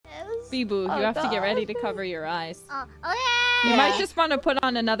Bibu, you have to get ready to cover your eyes. Okay. You might just want to put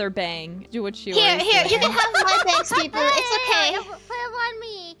on another bang. Do what she Here, you can have my bangs, people. It's okay. Put them on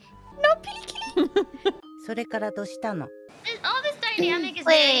me. No peeking. それからどうしたの? All this dynamic is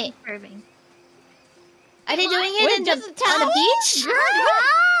very disturbing. Are they doing it on the beach?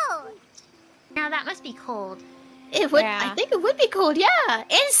 Now that must be cold. It would. I think it would be cold. Yeah,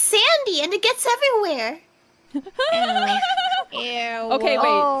 and sandy, and it gets everywhere. Ew. Okay,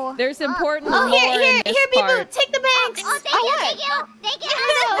 wait. There's important lore in this Bibu, part. take the bangs. Oh, thank you.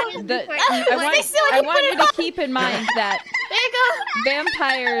 I want you to keep in mind that there you go.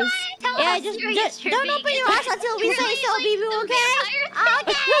 Vampires. Yeah, just don't open your eyes until we say so, Bibu. Okay?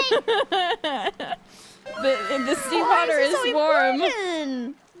 The seawater is warm.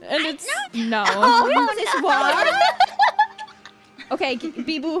 And it's no. It's warm. Okay,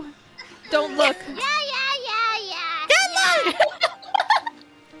 Bibu, don't look. Yeah.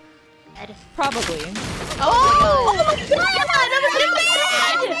 Probably. Oh my god!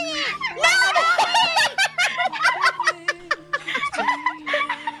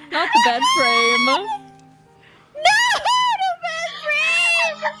 Not the bed frame. No, the bed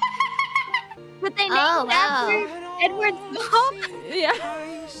frame. But they named after Edward's mom. Yeah.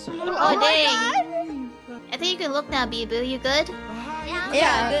 Oh dang! I think you can look now, Bibu. You good?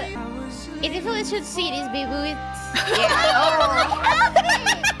 Yeah. It definitely should see this, Bibu.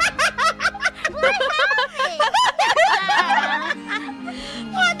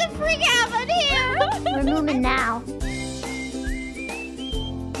 What the freak happened here? We're moving now.